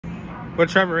with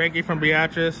Trevor Reinke from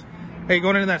Beatrice. Hey,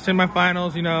 going into that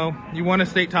semifinals, you know, you won a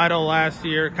state title last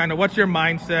year. Kind of, what's your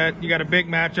mindset? You got a big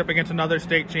matchup against another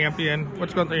state champion.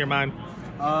 What's going through your mind?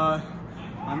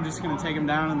 I'm just going to take him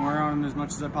down and wear on him as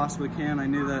much as I possibly can. I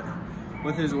knew that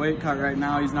with his weight cut right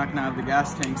now, he's not going to have the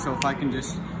gas tank. So if I can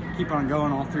just keep on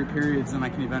going all 3 periods, then I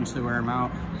can eventually wear him out,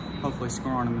 hopefully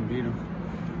score on him and beat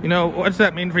him. You know, what's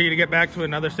that mean for you to get back to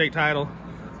another state title?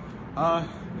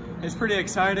 It's pretty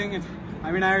exciting.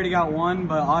 I mean, I already got one,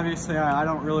 but obviously I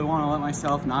don't really want to let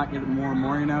myself not get more and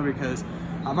more, you know, because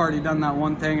I've already done that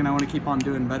one thing and I want to keep on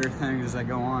doing better things as I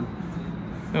go on.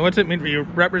 Now, what's it mean for you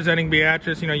representing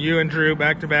Beatrice? You know, you and Drew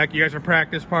back to back, you guys are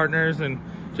practice partners, and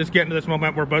just getting to this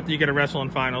moment where both of you get to wrestle in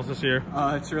finals this year.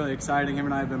 It's really exciting. Him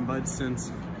and I have been buds since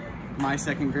my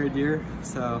 2nd grade year,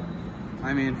 so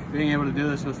I mean, being able to do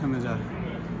this with him is a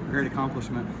great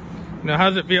accomplishment. Now, how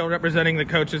does it feel representing the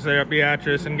coaches there at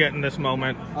Beatrice and getting this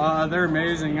moment? They're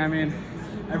amazing. I mean,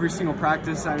 every single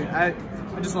practice, I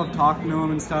just love talking to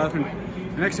them and stuff, and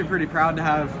it makes me pretty proud to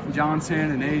have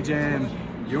Johnson and AJ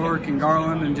and York and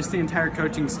Garland and just the entire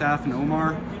coaching staff and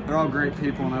Omar. They're all great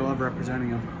people, and I love representing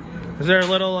them. Is there a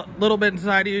little bit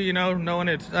inside of you, you know, knowing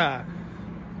it's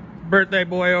birthday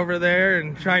boy over there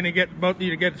and trying to get both of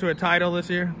you to get to a title this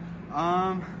year?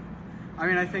 I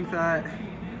mean, I think that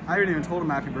I haven't even told him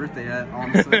happy birthday yet,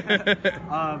 honestly.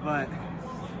 But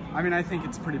I mean, I think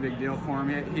it's a pretty big deal for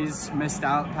him. He's missed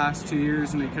out the past 2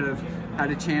 years and he could have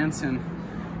had a chance, and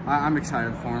I'm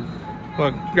excited for him.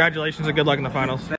 Well, congratulations and good luck in the finals.